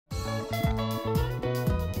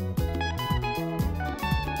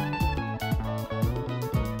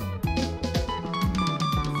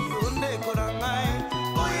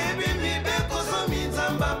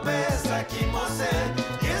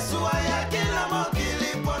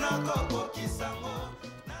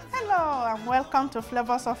and welcome to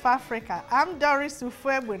Flavours of Africa. I'm Doris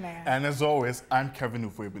Ufwebune. And as always, I'm Kevin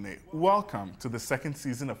Ufwebune. Welcome to the second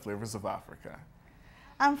season of Flavours of Africa.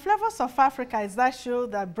 And Flavours of Africa is that show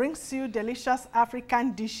that brings you delicious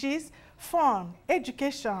African dishes, fun,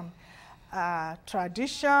 education,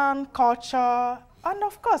 tradition, culture, and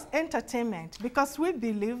of course, entertainment, because we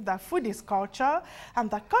believe that food is culture, and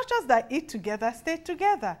that cultures that eat together stay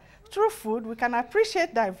together. Through food, we can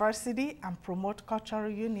appreciate diversity and promote cultural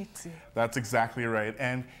unity. That's exactly right.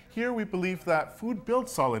 And here we believe that food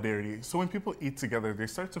builds solidarity. So when people eat together, they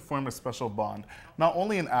start to form a special bond, not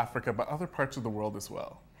only in Africa, but other parts of the world as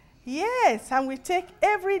well. Yes, and we take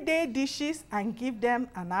everyday dishes and give them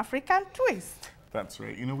an African twist. That's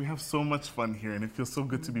right. You know, we have so much fun here, and it feels so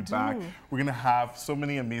good to be back. We're going to have so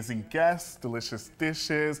many amazing guests, delicious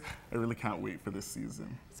dishes. I really can't wait for this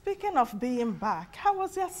season. Speaking of being back, how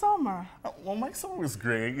was your summer? Well, my summer was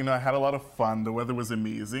great. You know, I had a lot of fun. The weather was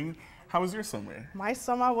amazing. How was your summer? My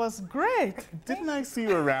summer was great. Didn't I see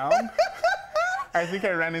you around? I think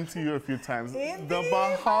I ran into you a few times. Indeed, the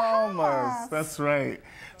Bahamas. That's right.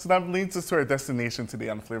 So that leads us to our destination today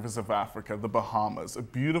on Flavours of Africa, the Bahamas, a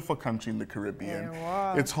beautiful country in the Caribbean.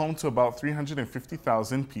 It's home to about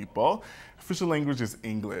 350,000 people. Official language is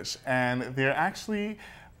English, and they're actually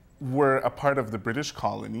were a part of the British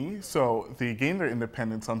colony, so they gained their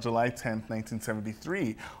independence on July 10th,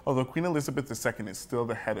 1973, although Queen Elizabeth II is still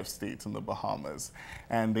the head of state in the Bahamas.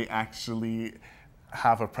 And they actually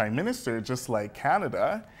have a prime minister just like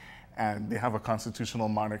Canada, and they have a constitutional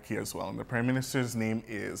monarchy as well. And the prime minister's name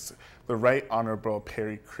is the Right Honorable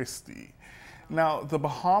Perry Christie. Now, the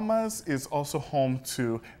Bahamas is also home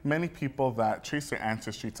to many people that trace their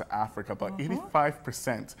ancestry to Africa. About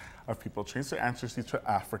 85% of people trace their ancestry to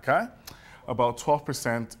Africa. About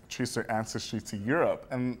 12% trace their ancestry to Europe.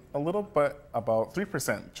 And a little bit, about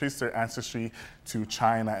 3% trace their ancestry to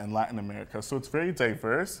China and Latin America. So it's very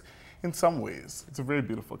diverse in some ways. It's a very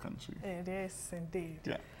beautiful country. It is indeed.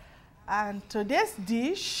 Yeah. And today's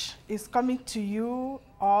dish is coming to you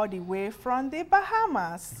all the way from the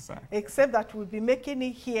Bahamas. Exactly. Except that we'll be making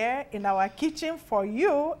it here in our kitchen for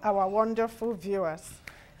you, our wonderful viewers.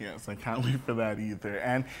 Yes, I can't wait for that either.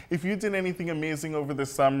 And if you did anything amazing over the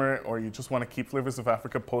summer, or you just want to keep Flavours of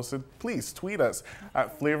Africa posted, please tweet us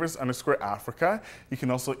at flavors_Africa. You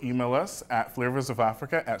can also email us at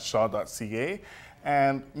flavoursofafrica@shaw.ca.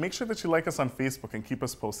 And make sure that you like us on Facebook and keep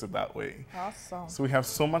us posted that way. Awesome. So we have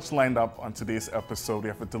so much lined up on today's episode. We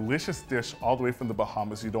have a delicious dish all the way from the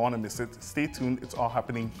Bahamas. You don't want to miss it. Stay tuned. It's all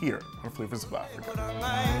happening here on Flavours of Africa.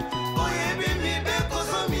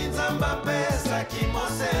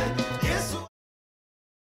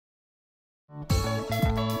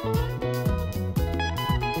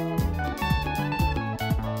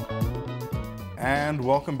 And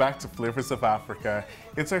welcome back to Flavours of Africa.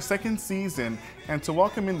 It's our second season, and to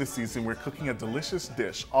welcome in this season, we're cooking a delicious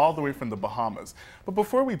dish all the way from the Bahamas. But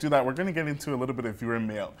before we do that, we're going to get into a little bit of viewer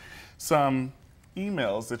mail. Some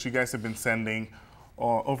emails that you guys have been sending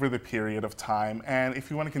over the period of time, and if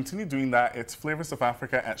you want to continue doing that, it's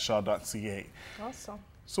flavoursofafrica@shaw.ca. Awesome.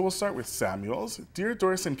 So we'll start with Samuel's. Dear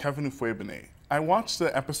Doris and Kevin Ufwebune, I watched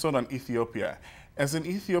the episode on Ethiopia. As an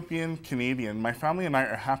Ethiopian Canadian, my family and I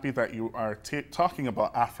are happy that you are talking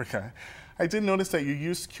about Africa. I did notice that you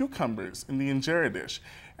used cucumbers in the injera dish,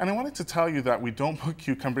 and I wanted to tell you that we don't put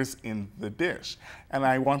cucumbers in the dish. And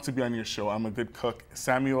I want to be on your show. I'm a good cook.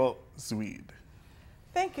 Samuel Zweed.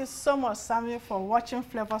 Thank you so much, Samuel, for watching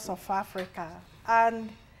Flavours of Africa. And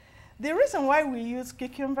the reason why we use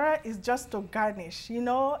cucumber is just to garnish. You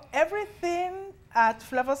know, everything at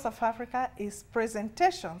Flavours of Africa is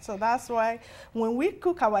presentation. So that's why when we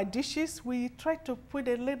cook our dishes, we try to put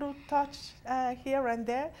a little touch here and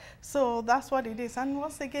there. So that's what it is. And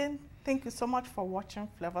once again, thank you so much for watching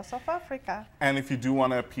Flavours of Africa. And if you do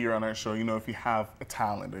want to appear on our show, you know, if you have a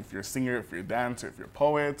talent, if you're a singer, if you're a dancer, if you're a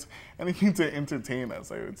poet, anything to entertain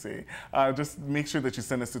us, I would say, just make sure that you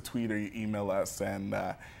send us a tweet or you email us. And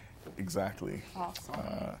exactly. Awesome.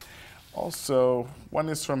 Also, one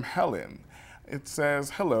is from Helen. It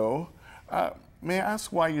says, hello, may I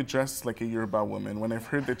ask why you dress like a Yoruba woman when I've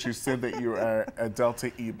heard that you said that you are a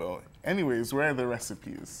Delta Igbo? Anyways, where are the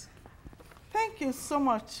recipes? Thank you so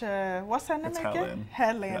much. What's her name It's again? Helen.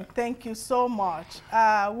 Helen, Yeah. Thank you so much.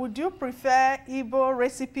 Would you prefer Igbo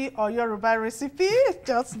recipe or Yoruba recipe?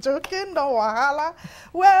 Just joking, no wahala.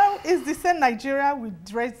 Well, it's the same Nigeria, we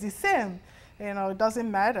dress the same. You know, it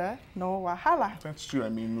doesn't matter, no wahala. That's true. I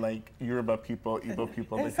mean, like Yoruba people, Igbo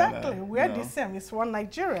people, Exactly, they kinda, we're the same. It's one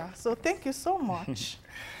Nigeria. So thank you so much.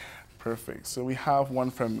 Perfect. So we have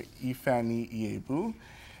one from Ifani Iebu.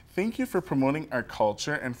 Thank you for promoting our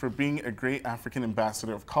culture and for being a great African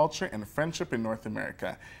ambassador of culture and friendship in North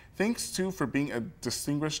America. Thanks, too, for being a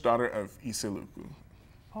distinguished daughter of Iseluku.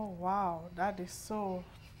 Oh, wow, that is so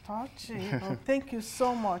touchy. Oh, thank you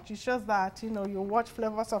so much. It shows that, you watch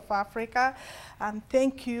Flavours of Africa, and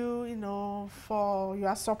thank you, for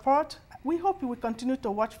your support. We hope you will continue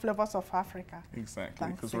to watch Flavours of Africa.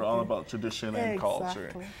 Exactly, because we're all about tradition and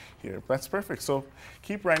culture here. That's perfect. So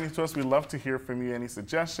keep writing to us. We'd love to hear from you, any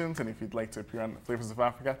suggestions, and if you'd like to appear on Flavours of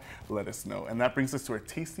Africa, let us know. And that brings us to our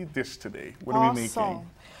tasty dish today. What are we making?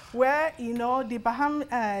 Where, the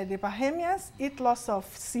Bahamians eat lots of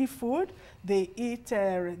seafood. They eat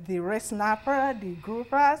the red snapper, the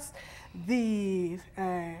groupers, the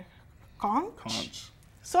conch.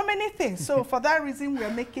 So many things. So for that reason, we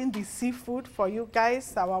are making the seafood for you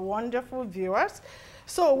guys, our wonderful viewers.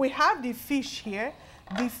 So we have the fish here.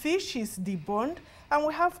 The fish is deboned, and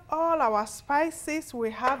we have all our spices.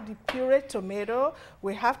 We have the pureed tomato,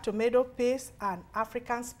 we have tomato paste, and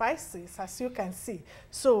African spices, as you can see.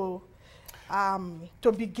 So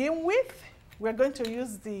to begin with, we're going to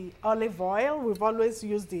use the olive oil. We've always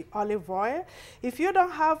used the olive oil. If you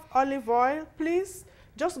don't have olive oil, please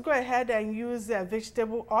just go ahead and use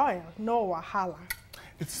vegetable oil, no wahala.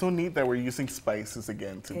 It's so neat that we're using spices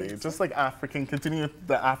again today. Exactly. Just like continue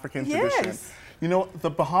the African tradition. The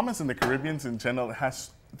Bahamas and the Caribbean in general,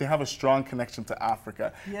 they have a strong connection to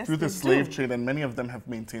Africa through the slave trade, and many of them have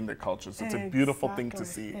maintained their culture. So it's a beautiful thing to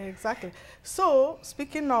see. Exactly. So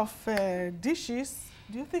speaking of dishes,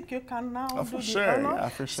 do you think you can now do the honor? Yeah,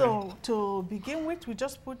 for sure. So to begin with, we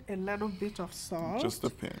just put a little bit of salt. Just a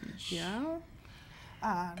pinch. Yeah.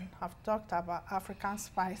 And I've talked about African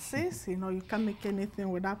spices. You can't make anything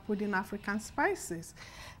without putting African spices.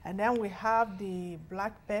 And then we have the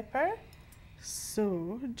black pepper.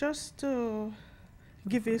 So just to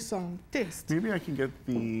give it some taste. Maybe I can get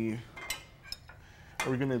are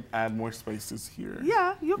we going to add more spices here?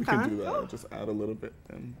 Yeah, you can. We can do that. I'll just add a little bit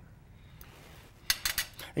then.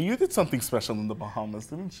 And you did something special in the Bahamas,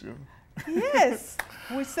 didn't you? Yes.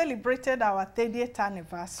 We celebrated our 30th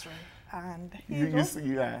anniversary. And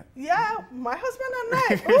yeah, my husband and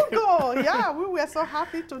I, Ugo, yeah, we were so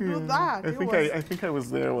happy to do that. I think I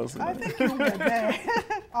was there, wasn't I? I think you were there.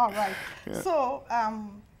 All right. Yeah. So,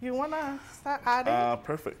 you want to start adding?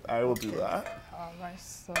 Perfect. I will do that. All right.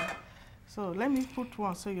 So let me put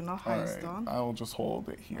one so you know how it's done. I will just hold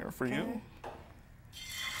it here for you.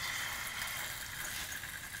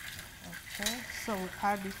 Okay. So we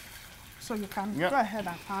add it. So you can go ahead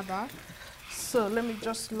and add that. So let me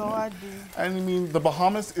just lower the... And I mean, the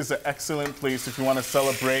Bahamas is an excellent place if you want to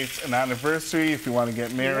celebrate an anniversary, if you want to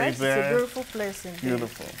get married there. It's a beautiful place indeed.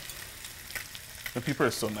 Beautiful. The people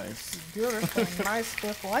are so nice. Beautiful, nice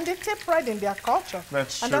people. And they take pride in their culture.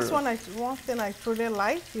 That's true. And that's one thing I truly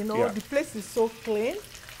like. The place is so clean.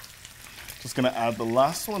 Just going to add the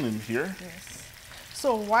last one in here. Yes.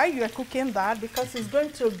 So while you're cooking that, because it's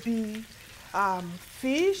going to be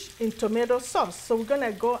fish in tomato sauce. So we're going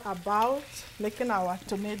to go about making our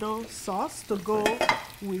tomato sauce to go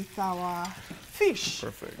with our fish.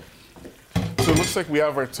 Perfect. So it looks like we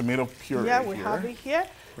have our tomato puree here. Yeah, we have it here.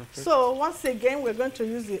 Perfect. So once again, we're going to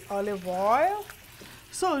use the olive oil.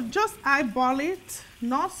 So just eyeball it,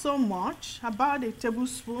 not so much, about a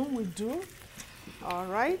tablespoon we do. All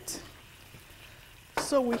right.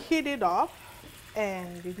 So we heat it up,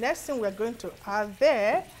 and the next thing we're going to add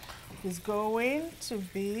there is going to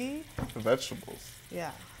be the vegetables. Yeah.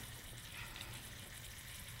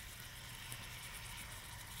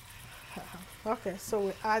 Okay, so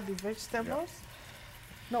we add the vegetables.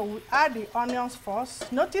 Yeah. No, we add the onions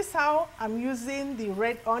first. Notice how I'm using the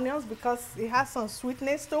red onions because it has some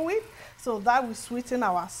sweetness to it, so that will sweeten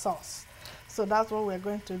our sauce. So that's what we're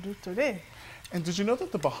going to do today. And did you know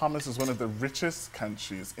that the Bahamas is one of the richest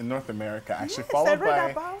countries in North America, actually followed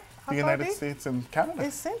by the United States and Canada?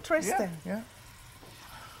 It's interesting. Yeah.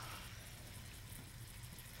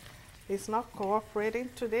 It's not cooperating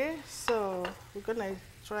today, so we're going to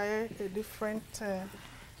try a different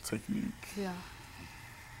technique. Yeah.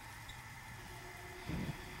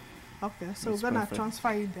 Okay, so we're going to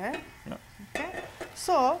transfer it there. Yeah. Okay.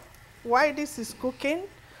 So while this is cooking,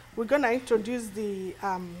 we're going to introduce the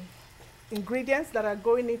ingredients that are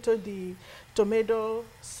going into the tomato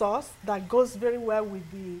sauce that goes very well with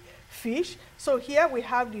the fish. So here we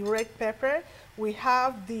have the red pepper, we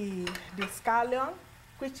have the scallion,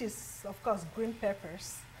 which is of course green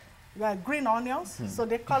peppers. Green onions, so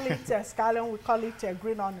they call it scallion, we call it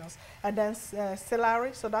green onions, and then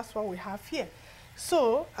celery, so that's what we have here.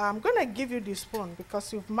 So I'm going to give you the spoon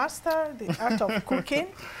because you've mastered the art of cooking.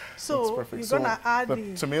 So you're going to add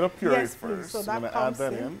the tomato puree yes, first. So I'm going to add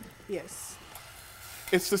that in. Yes.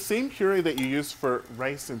 It's the same puree that you use for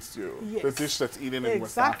rice and stew, yes. the dish that's eaten in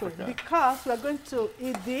West Africa. Exactly, because we're going to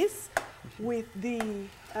eat this with the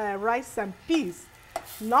rice and peas.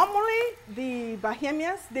 Normally, the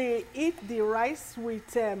Bahamians, they eat the rice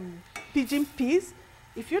with pigeon peas.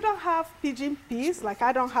 If you don't have pigeon peas, like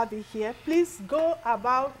I don't have it here, please go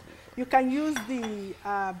about, you can use the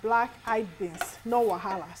black-eyed beans, no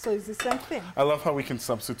wahala. So it's the same thing. I love how we can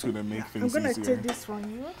substitute and make things easier. I'm going to take this from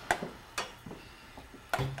you.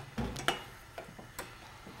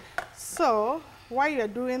 So while you're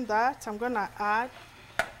doing that, I'm going to add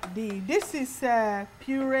this is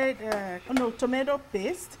pureed, tomato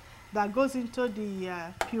paste that goes into the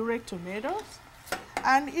pureed tomatoes.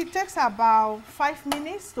 And it takes about 5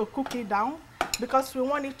 minutes to cook it down because we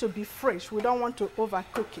want it to be fresh. We don't want to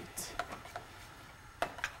overcook it.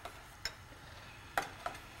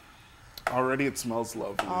 Already it smells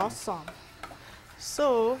lovely. Awesome.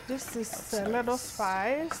 So this is a little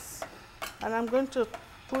spice. And I'm going to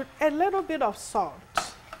put a little bit of salt.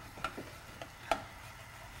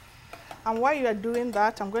 And while you are doing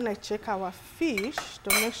that, I'm going to check our fish to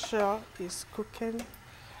make sure it's cooking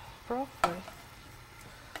properly.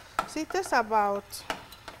 So it takes about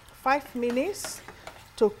 5 minutes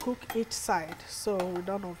to cook each side, so we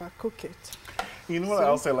don't overcook it. You know what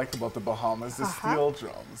else I like about the Bahamas? The steel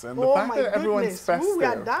drums and the fact that everyone's festive. We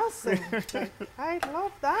are dancing. I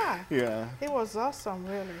love that. Yeah. It was awesome,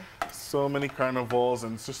 really. So many carnivals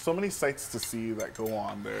and just so many sights to see that go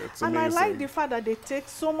on there. It's amazing. And I like the fact that they take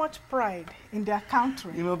so much pride in their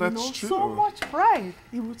country. You know, that's true. So much pride.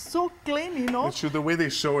 It was so clean, you know. It's true, the way they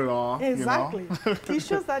show it off. Exactly. You know? It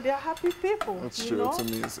shows that they're happy people. That's true, it's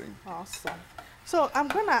amazing. Awesome. So I'm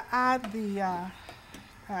going to add the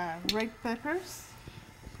red peppers.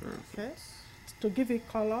 Perfect. Okay, to give it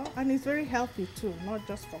color, and it's very healthy too, not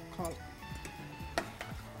just for color.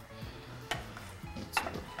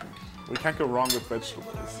 We can't go wrong with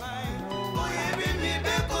vegetables.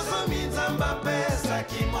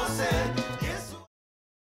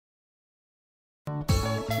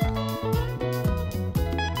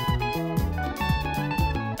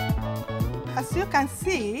 As you can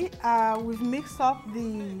see, we've mixed up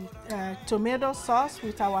the tomato sauce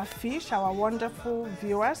with our fish, our wonderful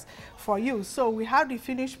viewers, for you. So we have the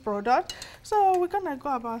finished product. So we're gonna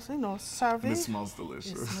go about, serving. It smells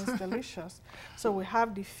delicious. It smells delicious. So we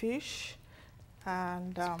have the fish,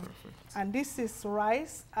 and this is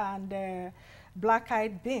rice and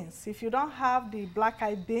black-eyed beans. If you don't have the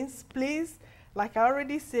black-eyed beans, please. Like I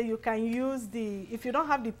already said, you can use if you don't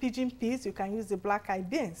have the pigeon peas, you can use the black-eyed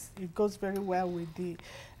beans. It goes very well with the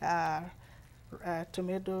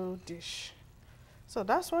tomato dish. So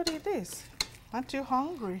that's what it is. Aren't you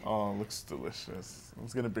hungry? Oh, it looks delicious.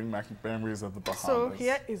 It's going to bring back memories of the Bahamas. So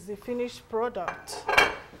here is the finished product.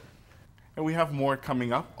 And we have more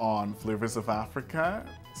coming up on Flavors of Africa.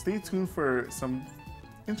 Stay tuned for some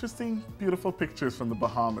interesting, beautiful pictures from the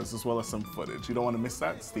Bahamas, as well as some footage. You don't want to miss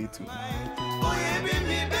that. Stay tuned.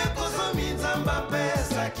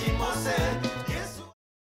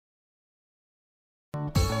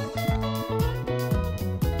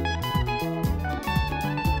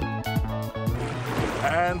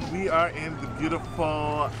 And we are in the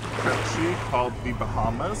beautiful country called the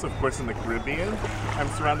Bahamas, of course in the Caribbean. I'm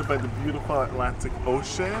surrounded by the beautiful Atlantic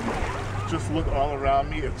Ocean. Just look all around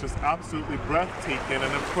me, it's just absolutely breathtaking.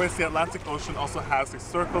 And of course the Atlantic Ocean also has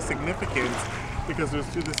historical significance because it was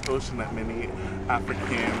through this ocean that many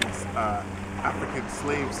African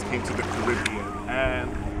slaves came to the Caribbean. And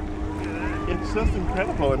it's just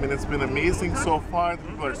incredible. I mean, it's been amazing so far. The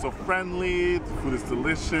people are so friendly, the food is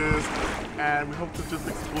delicious, and we hope to just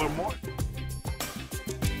explore more.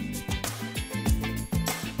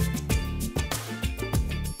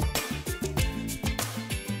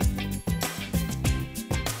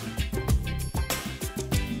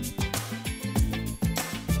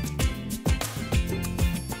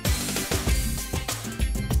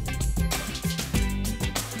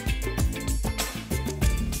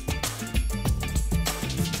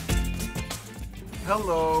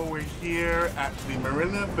 Hello, we're here at the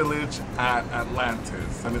Marina Village at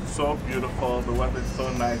Atlantis, and it's so beautiful, the weather's so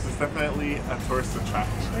nice. It's definitely a tourist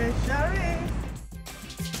attraction. It sure is.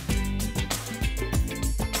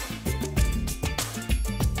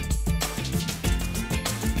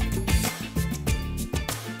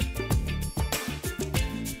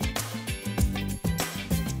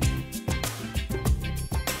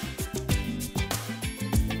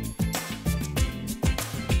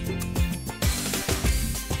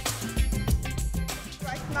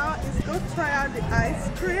 Go try out the ice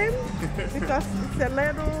cream because it's a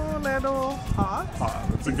little hot.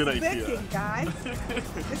 That's a good idea. Baking, guys.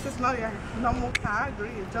 This is not your normal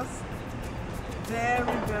category. It's just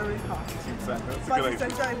very, very hot. Exactly. That's a but good it's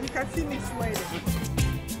idea. enjoyable. You can see me sweating.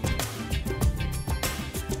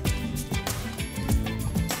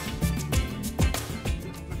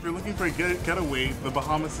 If you're looking for a getaway, the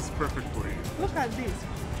Bahamas is perfect for you. Look at this.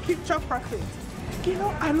 Picture perfect. You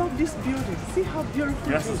know, I love this building. See how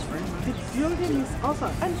beautiful Yes, it is. it's very nice. The building is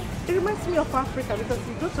awesome. And it reminds me of Africa because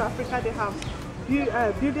you go to Africa, they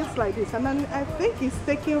have buildings like this. And then I think it's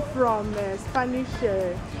taken from Spanish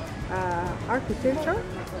architecture.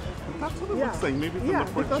 That's what it looks like, maybe from the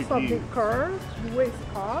Portuguese. Because of the curve, the way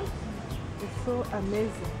it's carved. It's so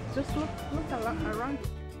amazing. Just look around.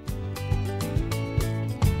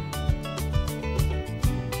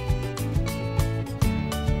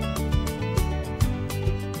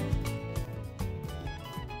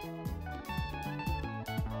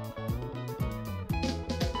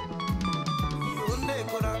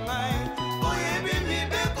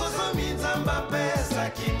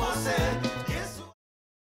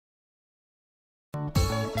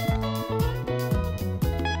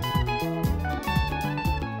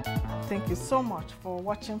 Thank you so much for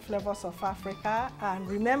watching Flavors of Africa, and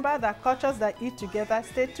remember that cultures that eat together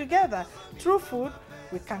stay together. Through food,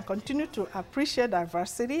 we can continue to appreciate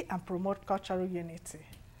diversity and promote cultural unity.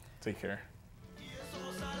 Take care.